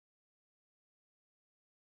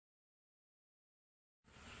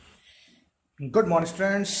Good morning,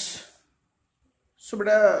 students. So,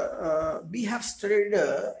 we have studied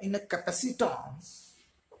in a capacitance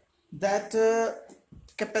that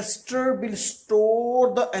capacitor will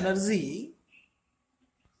store the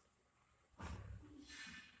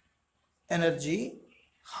energy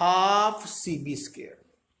half CB square.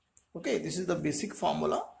 Okay, this is the basic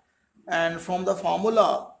formula, and from the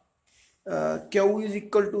formula Q is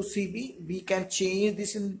equal to CB, we can change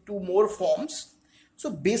this into more forms.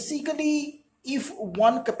 So basically, if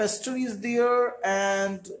one capacitor is there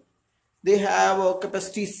and they have a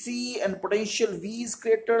capacity C and potential V is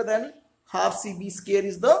greater than half CB square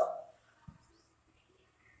is the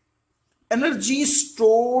energy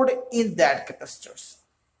stored in that capacitors.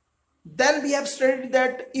 Then we have studied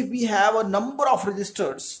that if we have a number of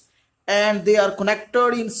resistors and they are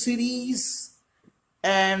connected in series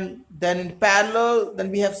and then in parallel,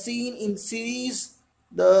 then we have seen in series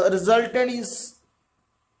the resultant is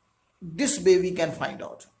this way we can find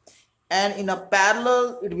out, and in a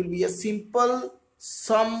parallel it will be a simple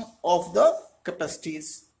sum of the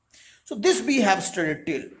capacities. So this we have studied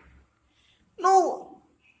till now.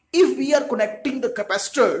 If we are connecting the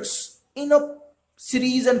capacitors in a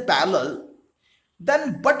series and parallel,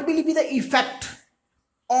 then what will be the effect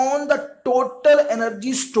on the total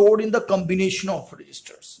energy stored in the combination of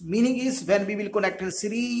resistors? Meaning is, when we will connect in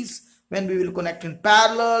series, when we will connect in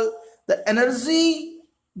parallel, the energy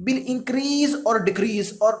will increase or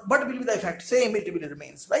decrease, or what will be the effect? Same, it will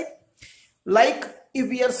remains, right? Like if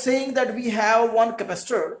we are saying that we have one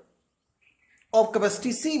capacitor of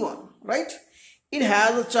capacity C1, right? It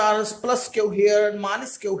has a charge plus Q here and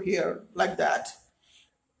minus Q here, like that.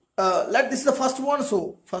 Like this is the first one,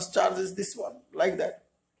 so first charge is this one, like that.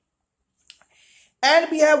 And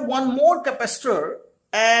we have one more capacitor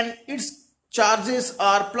and its charges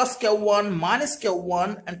are plus Q1 minus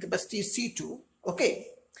Q1 and capacity is C2. Okay,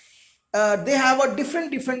 they have a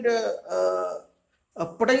different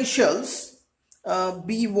potentials,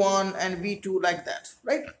 V1 and V2, like that,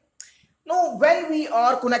 right? Now when we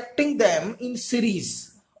are connecting them in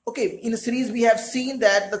series, okay, in series we have seen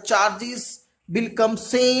that the charges will come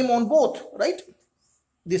same on both, right?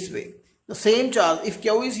 This way, the same charge, if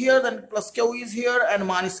Q is here, then plus Q is here and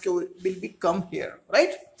minus Q will become here,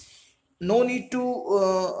 right? No need to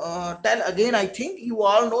tell again. I think you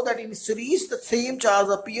all know that in series the same charge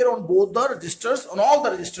appear on both the resistors, on all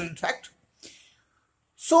the resistors in fact.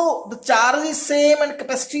 So the charge is same and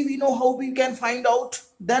capacity we know how we can find out.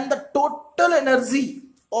 Then the total energy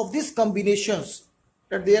of these combinations,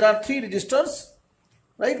 that there are three resistors,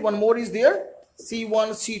 right? One more is there,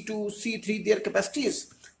 C1, C2, C3, their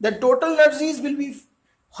capacities. The total energies will be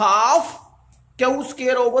half Q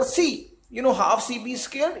square over C. You know, half CB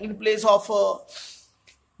square. In place of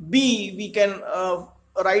B, we can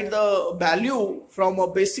write the value from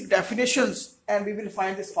basic definitions, and we will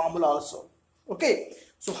find this formula also. Okay,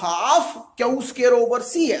 so half Q square over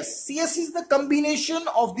CS. CS is the combination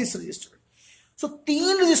of this resistor. So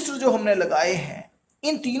तीन resistor जो हमने लगाए हैं,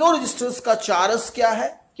 इन तीनों resistors का charge क्या है,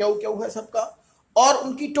 Q है सबका, और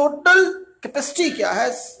उनकी total capacity क्या है,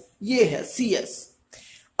 ये है CS.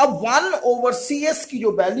 अब 1 over CS की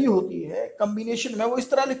जो वैल्यू होती है कॉम्बिनेशन में, वो इस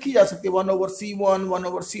तरह लिखी जा सकती है, 1 over C1, 1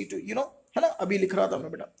 over C2, you know, है ना, अभी लिख रहा था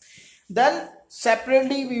मैं बेटा. Then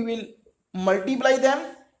separately we will multiply them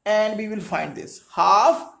and we will find this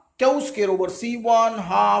half Q square over C1,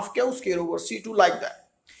 half Q square over C2, like that.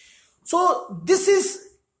 So this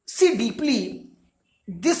is, see deeply,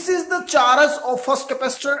 this is the charge of first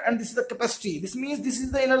capacitor and this is the capacity. This means this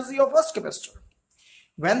is the energy of first capacitor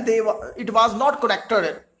when it was not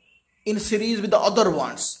connected in series with the other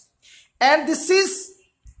ones, and this is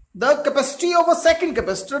the capacity of a second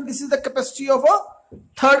capacitor, this is the capacity of a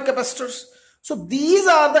third capacitor. So these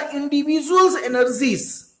are the individual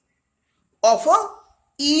energies of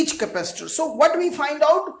each capacitor. So what we find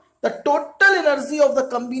out, the total energy of the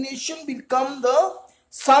combination will become the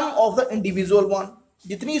sum of the individual one.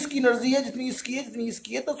 जितनी इसकी energy है, जितनी इसकी है, जितनी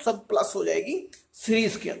इसकी है, तो सब प्लस हो जाएगी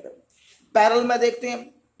सीरीज के अंदर. पैरेलल में देखते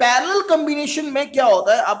हैं, पैरेलल कॉम्बिनेशन में क्या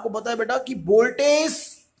होता है आपको पता है बेटा कि वोल्टेज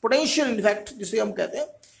पोटेंशियल इनफैक्ट जिसे हम कहते हैं,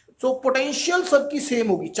 सो पोटेंशियल सबकी सेम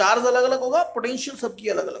होगी, चार्ज अलग अलग होगा, पोटेंशियल सबकी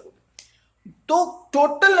अलग अलग होगी. तो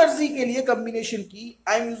टोटल एनर्जी के लिए कॉम्बिनेशन की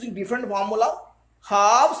I am using different formula,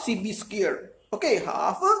 half CB square. Okay,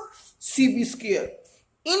 half CB square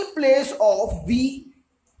in place of V,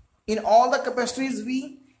 in all the capacity is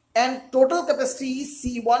V, and total capacity is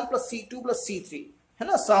C1 plus C2 plus C3, है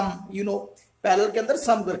ना, sum, you know, parallel के अंदर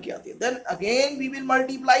सम करके आती है. Then again we will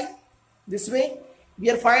multiply this way.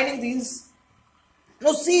 We are finding these.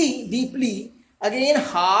 Now see deeply again,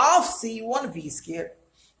 half C1 V square.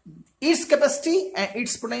 its capacity and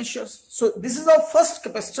its potential. So this is our first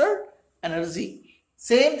capacitor energy.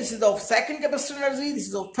 Same, this is our second capacitor energy, this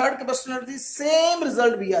is our third capacitor energy. Same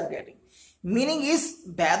result we are getting. Meaning is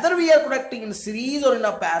whether we are connecting in series or in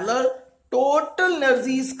a parallel, total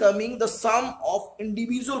energy is coming the sum of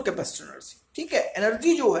individual capacitor energy. ठीक है,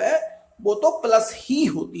 energy जो है वो तो plus ही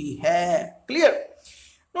होती है. Clear?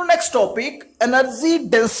 Now next topic, energy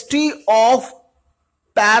density of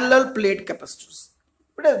parallel plate capacitors.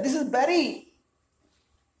 But this is very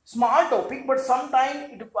small topic, but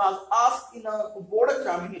sometimes it was asked in a board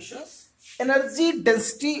examinations. Energy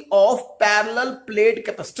density of parallel plate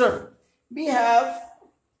capacitor. We have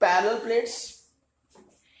parallel plates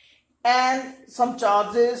and some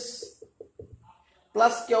charges,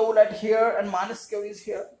 plus Q at here and minus Q is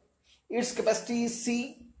here. Its capacity is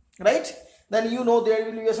C, right? Then you know there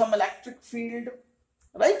will be some electric field,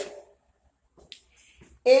 right?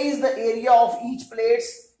 A is the area of each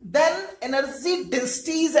plates. Then energy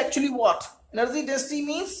density is actually what? Energy density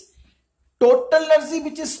means total energy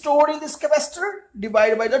which is stored in this capacitor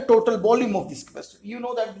divided by the total volume of this capacitor. You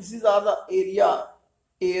know that this is are the area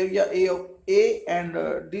A of A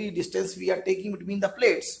and D distance we are taking between the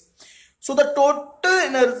plates. So the total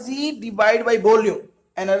energy divided by volume,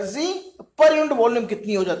 energy per unit volume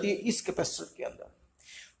कितनी हो जाती है इस capacitor के अंदर.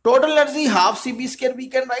 Total energy half CB square we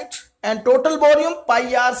can write and total volume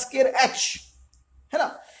pi r square h है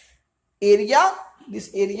ना. Area,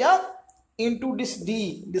 this area into this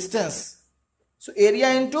D distance. So area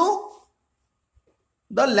into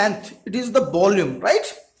the length, it is the volume,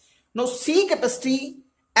 right? Now C capacity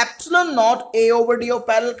epsilon naught A over D of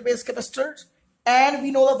parallel based capacitors, and we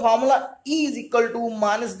know the formula E is equal to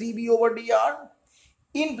minus dB over dr.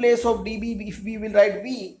 In place of dB if we will write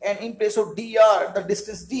V, and in place of dr the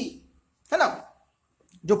distance D है ना,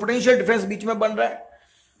 जो potential difference बीच में बन रहा है.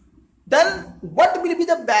 Then what will be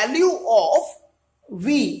the value of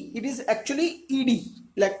V? It is actually ED,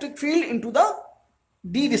 electric field into the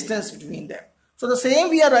D distance between them. So the same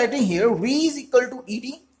we are writing here, V is equal to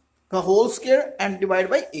ED the whole square and divided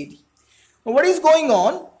by AD. Now what is going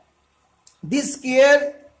on? This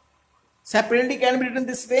square separately can be written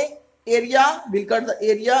this way. Area will cut the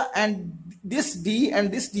area and this D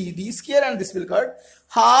and this D square and this will cut.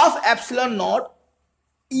 Half epsilon naught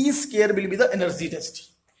E square will be the energy density.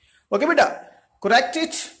 Okay beta, correct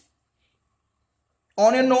it.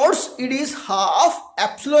 On your notes it is half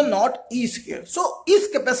epsilon naught E square. So इस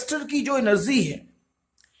capacitor की जो energy है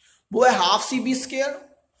वो है half CB square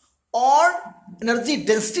और energy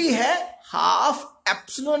density है half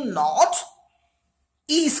epsilon naught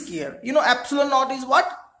E square. You know epsilon naught is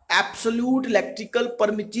what? Absolute electrical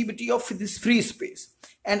permittivity of this free space,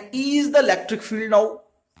 and E is the electric field. Now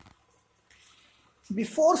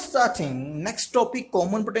before starting next topic,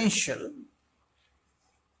 common potential,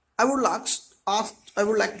 I would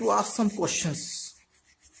like to ask some questions.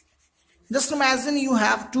 Just imagine you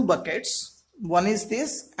have two buckets, one is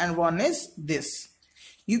this and one is this.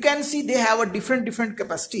 You can see they have a different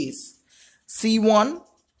capacities, C1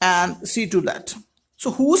 and C2 that.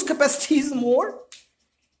 So whose capacity is more?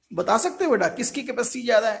 बता सकते हो बेटा किसकी capacity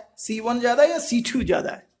ज्यादा है, C1 ज्यादा है या C2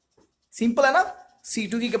 ज्यादा है? सिंपल है ना,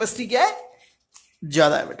 C2 की कैपेसिटी क्या है,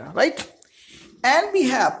 ज्यादा है बेटा, right? And we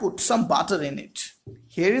have put some water in it.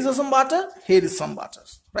 Here is some water, here is some water,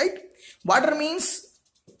 right? Water means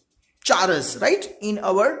charges, right? In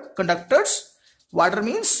our conductors, water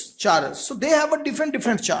means charges. So they have a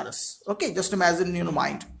different charges. Okay, just imagine in your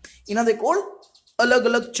mind. इन्हें देखो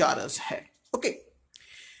अलग-अलग charges है. Okay.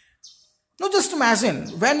 Now just imagine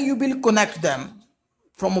when you will connect them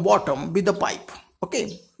from a bottom with the pipe,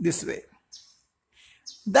 okay, this way.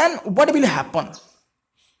 Then what will happen?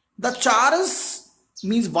 The charges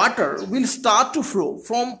means water will start to flow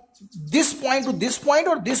from this point to this point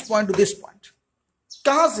or this point to this point.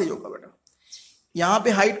 कहाँ से होगा बेटा? यहाँ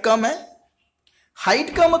पे height कम है.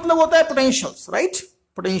 Height का मतलब होता है पोटेंशियल्स, राइट?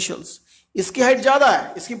 पोटेंशियल्स. इसकी हाइट ज्यादा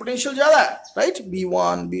है, इसकी पोटेंशियल ज्यादा है, राइट?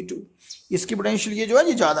 B1, B2. इसकी पोटेंशियल ये जो है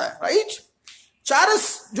ये ज्यादा है, राइट? चार्ज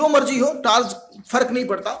जो मर्जी हो, चार्ज फर्क नहीं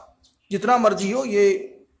पड़ता, जितना मर्जी हो, ये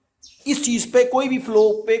इस चीज पे कोई भी फ्लो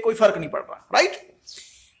पे कोई फर्क नहीं पड़ रहा, राइट?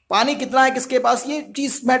 पानी कितना है किसके पास ये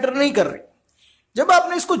चीज मैटर नहीं कर रही. जब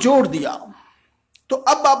आपने इसको जोड़ दिया तो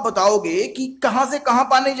अब आप बताओगे कि कहां से कहां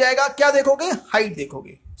पानी जाएगा. क्या देखोगे? हाइट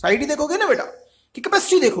देखोगे. साइड ही देखोगे ना बेटा, कि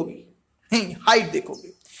कैपेसिटी देखोगे? नहीं, हाइट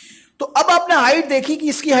देखोगे. तो अब आपने हाइट देखी कि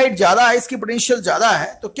इसकी हाइट ज्यादा है, इसकी पोटेंशियल ज्यादा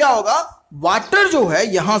है, तो क्या होगा? वाटर जो है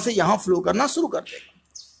यहां से यहां फ्लो करना शुरू कर देगा.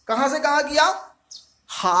 कहां से कहां किया?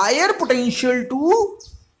 Higher potential to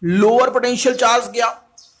lower potential charge गया.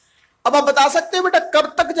 अब आप बता सकते हो बेटा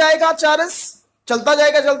कब तक जाएगा चार्ज? चलता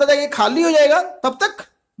जाएगा, खाली हो जाएगा तब तक?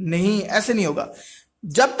 नहीं, ऐसे नहीं होगा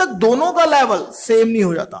जब तक दोनों का लेवल सेम नहीं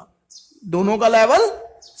हो जाता, दोनों का लेवल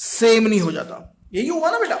सेम नहीं हो जाता। यही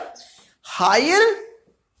हुआ ना बेटा, हायर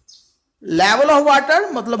लेवल ऑफ वाटर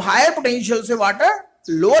मतलब हायर पोटेंशियल से वाटर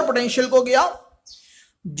लोअर पोटेंशियल को गया,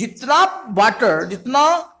 जितना वाटर जितना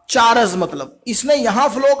चार्ज मतलब इसने यहां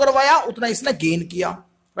फ्लो करवाया उतना इसने गेन किया,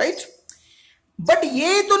 राइट। बट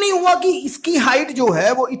ये तो नहीं हुआ कि इसकी हाइट जो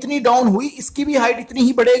है वो इतनी डाउन हुई, इसकी भी हाइट इतनी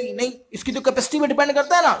ही बढ़ेगी, नहीं, इसकी तो कैपेसिटी पे डिपेंड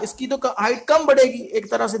करता है ना, इसकी तो हाइट कम बढ़ेगी एक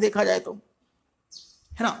तरह से देखा जाए तो,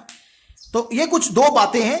 है ना। तो ये कुछ दो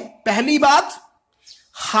बातें हैं। पहली बात,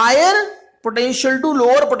 higher potential to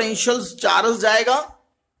lower potential charge जाएगा,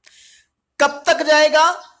 कब तक जाएगा,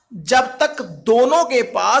 जब तक दोनों के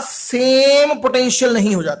पास सेम पोटेंशियल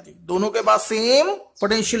नहीं हो जाती, दोनों के पास सेम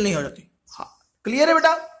पोटेंशियल नहीं हो जाती। हाँ, क्लियर है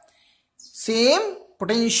बेटा, सेम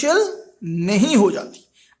पोटेंशियल नहीं हो जाती।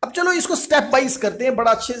 अब चलो इसको स्टेप वाइज करते हैं,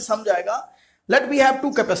 बड़ा अच्छे से समझ आएगा। Late we have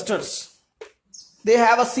two capacitors, they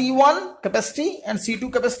have a C1 capacity and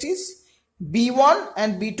C2 capacities, B1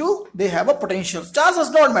 and B2 they have a potential. Charge does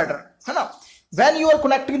not matter, है ना। When you are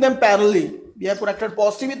connecting them parallelly, we have connected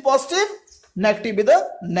positive with positive, negative with the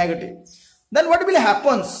negative. Then what will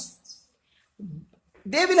happens?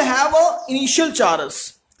 They will have a initial charges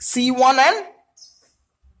C1 and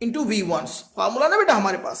into V1s. Formula ना बेटा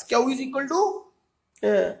हमारे पास, Q is equal to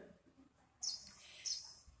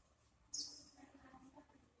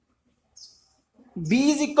B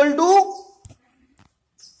is equal to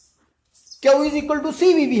Q is equal to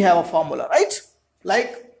CV. We have a formula, right?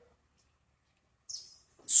 Like,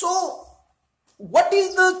 so what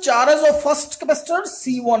is the charge of first capacitor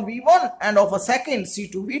C1 V1 and of a second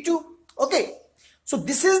C2 V2? Okay, so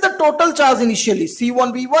this is the total charge initially,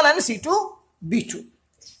 C1 V1 and C2 V2.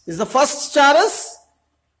 This is the first charge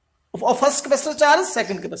of first capacitor charge,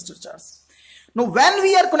 second capacitor charge. Now when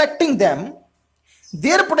we are connecting them,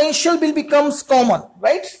 their potential will becomes common,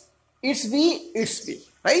 right? It's V, it's V,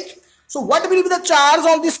 right? So what will be the charge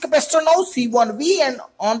on this capacitor now? C1V and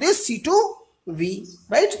on this C2V,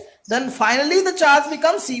 right? Then finally the charge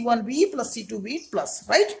becomes C1V plus C2V plus,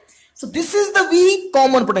 right? So this is the V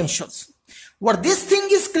common potentials. What this thing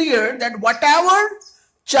is clear that whatever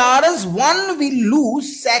charge one will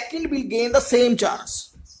lose, second will gain the same charge.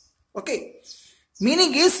 Okay.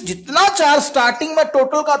 Meaning इस जितना charge starting में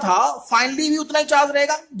total का था finally भी उतना ही charge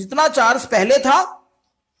रहेगा, जितना charge पहले था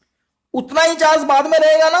उतना ही चार्ज बाद में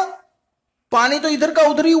रहेगा ना। पानी तो इधर का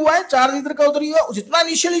उधर ही हुआ है, चार्ज इधर का उधर ही हुआ, जितना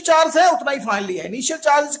इनिशियली चार्ज है उतना ही फाइनली है। Initial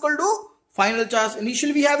charge is equal to final charge.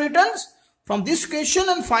 Initial we have return from this equation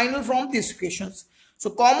and final from this equation. So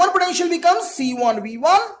common potential becomes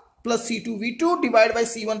C1V1 plus C2V2 divided by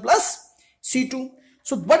C1 plus C2.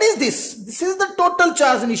 So what is this? This is the total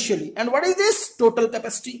charge initially. And what is this? Total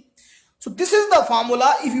capacity. So this is the formula.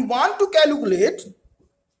 If you want to calculate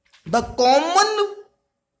the common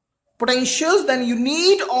potentials, then you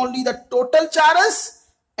need only the total charges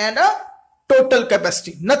and a total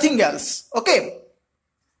capacity, nothing else. Okay.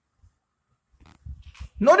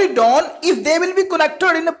 Note it down. If they will be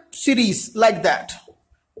connected in a series like that,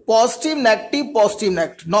 positive, negative, positive,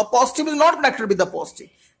 negative. Now positive is not connected with the positive.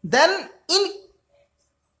 Then in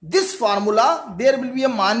this formula there will be a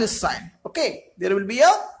minus sign. Okay, there will be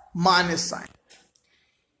a minus sign.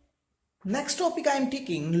 Next topic I am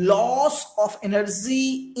taking, loss of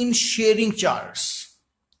energy in sharing charge.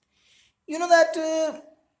 You know that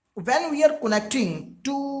when we are connecting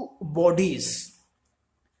two bodies,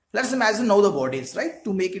 let's imagine now the bodies, right,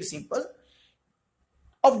 to make it simple,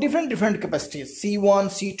 of different capacities C1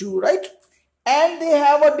 C2, right, and they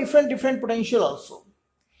have a different potential also.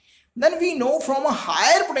 Then we know from a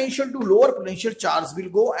higher potential to lower potential charge will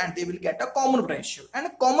go and they will get a common potential, and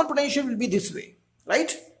a common potential will be this way,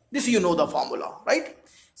 right? This you know the formula, right?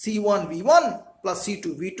 C1 V1 plus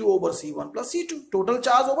C2 V2 over C1 plus C2, total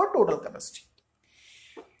charge over total capacity.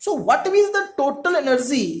 So what is the total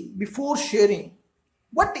energy before sharing?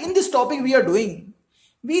 What in this topic we are doing?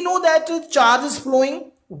 We know that charge is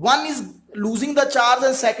flowing, one is losing the charge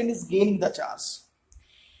and second is gaining the charge.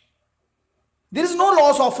 There is no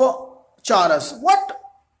loss of a charge. What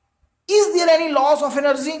is there any loss of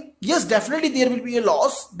energy? Yes, definitely there will be a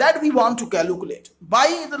loss that we want to calculate.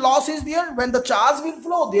 Why the loss is there? When the charge will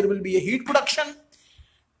flow, there will be a heat production,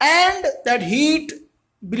 and that heat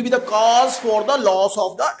will be the cause for the loss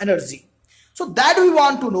of the energy. So that we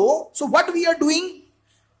want to know. So what we are doing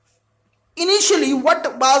initially,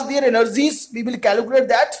 what was their energies? We will calculate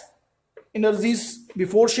that energies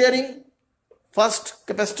before sharing. First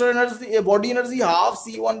capacitor energy, body energy half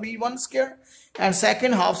C1 V1 square and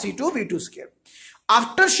second half C2 V2 square.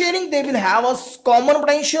 After sharing they will have a common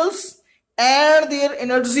potentials and their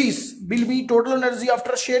energies will be, total energy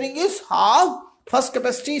after sharing is half first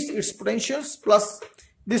capacity is its potentials plus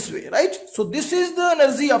this way, right? So this is the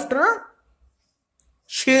energy after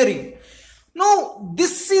sharing. Now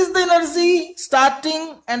this is the energy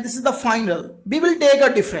starting and this is the final. We will take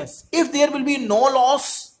a difference. If there will be no loss,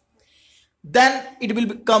 then it will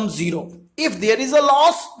become zero. If there is a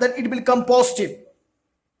loss, then it will become positive,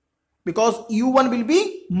 because U1 will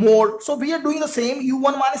be more. So we are doing the same,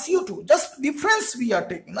 U1 minus U2, just difference we are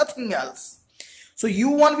taking, nothing else. So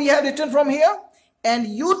U1 we have written from here and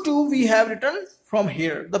U2 we have written from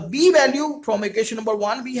here. The B value from equation number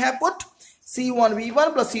 1 we have put C1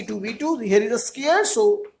 V1 plus C2 V2. Here is a square,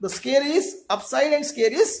 so the square is upside and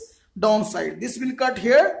square is downside. This will cut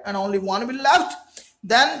here and only 1 will left.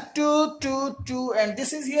 Then 2, 2, 2, and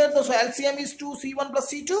this is here. So LCM is 2 C1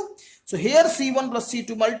 plus C2. So here C1 plus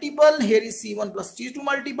C2 multiple, here is C1 plus C2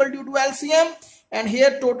 multiple due to LCM, and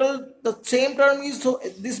here total the same term is, so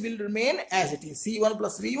this will remain as it is, C1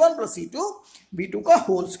 plus V1 plus C2 V2 ka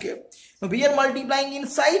whole square. Now we are multiplying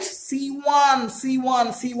inside C1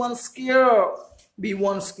 square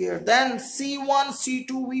V1 square, then C1 C2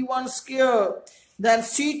 V1 square, then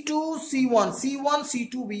C2 C1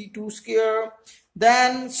 C2 V2 square,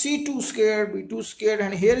 then C2 square B2 square,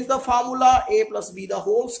 and here is the formula A plus B the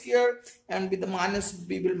whole square, and with the minus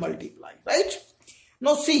we will multiply, right?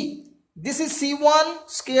 Now see, this is C1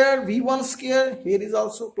 square V1 square, here is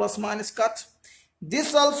also plus minus cut,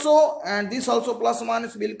 this also and this also plus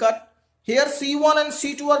minus will cut. Here C1 and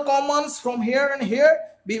C2 are commons from here and here,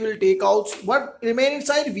 we will take out what remain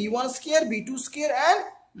inside, V1 square B2 square and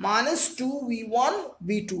minus 2 V1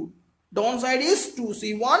 V2. Downside is 2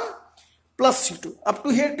 C1 plus C2. Up to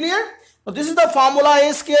here clear? Now this is the formula,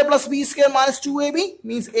 A square plus B square minus 2AB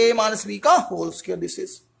means A minus B ka whole square. This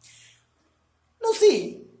is. Now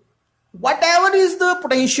see, whatever is the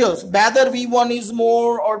potentials, whether V1 is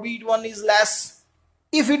more or V1 is less,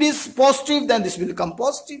 if it is positive then this will become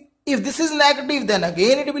positive. If this is negative then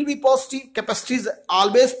again it will be positive. Capacity is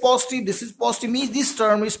always positive. This is positive means this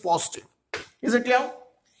term is positive. Is it clear?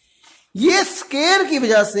 ये square की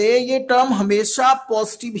वजह से ये term हमेशा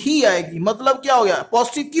positive ही आएगी. मतलब क्या हो गया,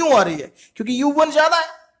 पॉजिटिव क्यों आ रही है, क्योंकि U1 ज्यादा है.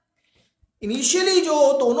 इनिशियली जो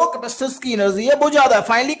दोनों कैपेसिटर्स की एनर्जी है वो ज्यादा है,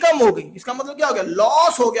 फाइनली कम हो गई. इसका मतलब क्या हो गया,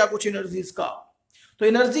 लॉस हो गया कुछ एनर्जीज का. तो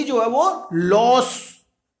एनर्जी जो है वो लॉस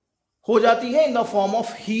हो जाती है in the form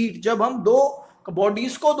of heat जब हम दो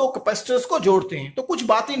बॉडीज को, दो कैपेसिटर्स को जोड़ते हैं. तो कुछ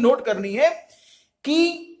बातें नोट करनी है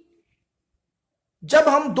कि जब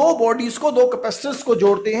हम दो बॉडीज को, दो कैपेसिटर्स को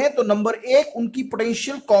जोड़ते हैं तो नंबर एक, उनकी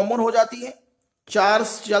पोटेंशियल कॉमन हो जाती है. चार्ज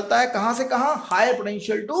चलता है कहां से कहां, higher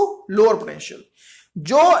potential to lower potential.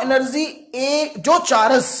 जो एनर्जी एक, जो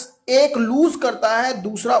चार्ज एक लूज करता है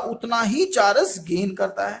दूसरा उतना ही चार्ज गेन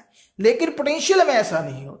करता है. लेकिन पोटेंशियल में ऐसा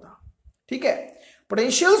नहीं होता. ठीक है,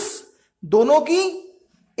 पोटेंशियल्स दोनों की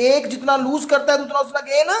एक जितना लूज करता है उतना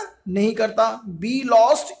गेन नहीं करता. Be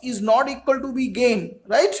lost is not equal to be gain,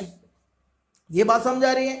 right. ये बात समझ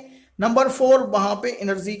आ रही है. नंबर 4, वहां पे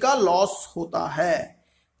एनर्जी का लॉस होता है,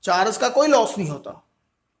 चार्ज का कोई लॉस नहीं होता,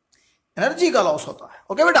 एनर्जी का लॉस होता है.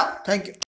 ओके बेटा, थैंक यू.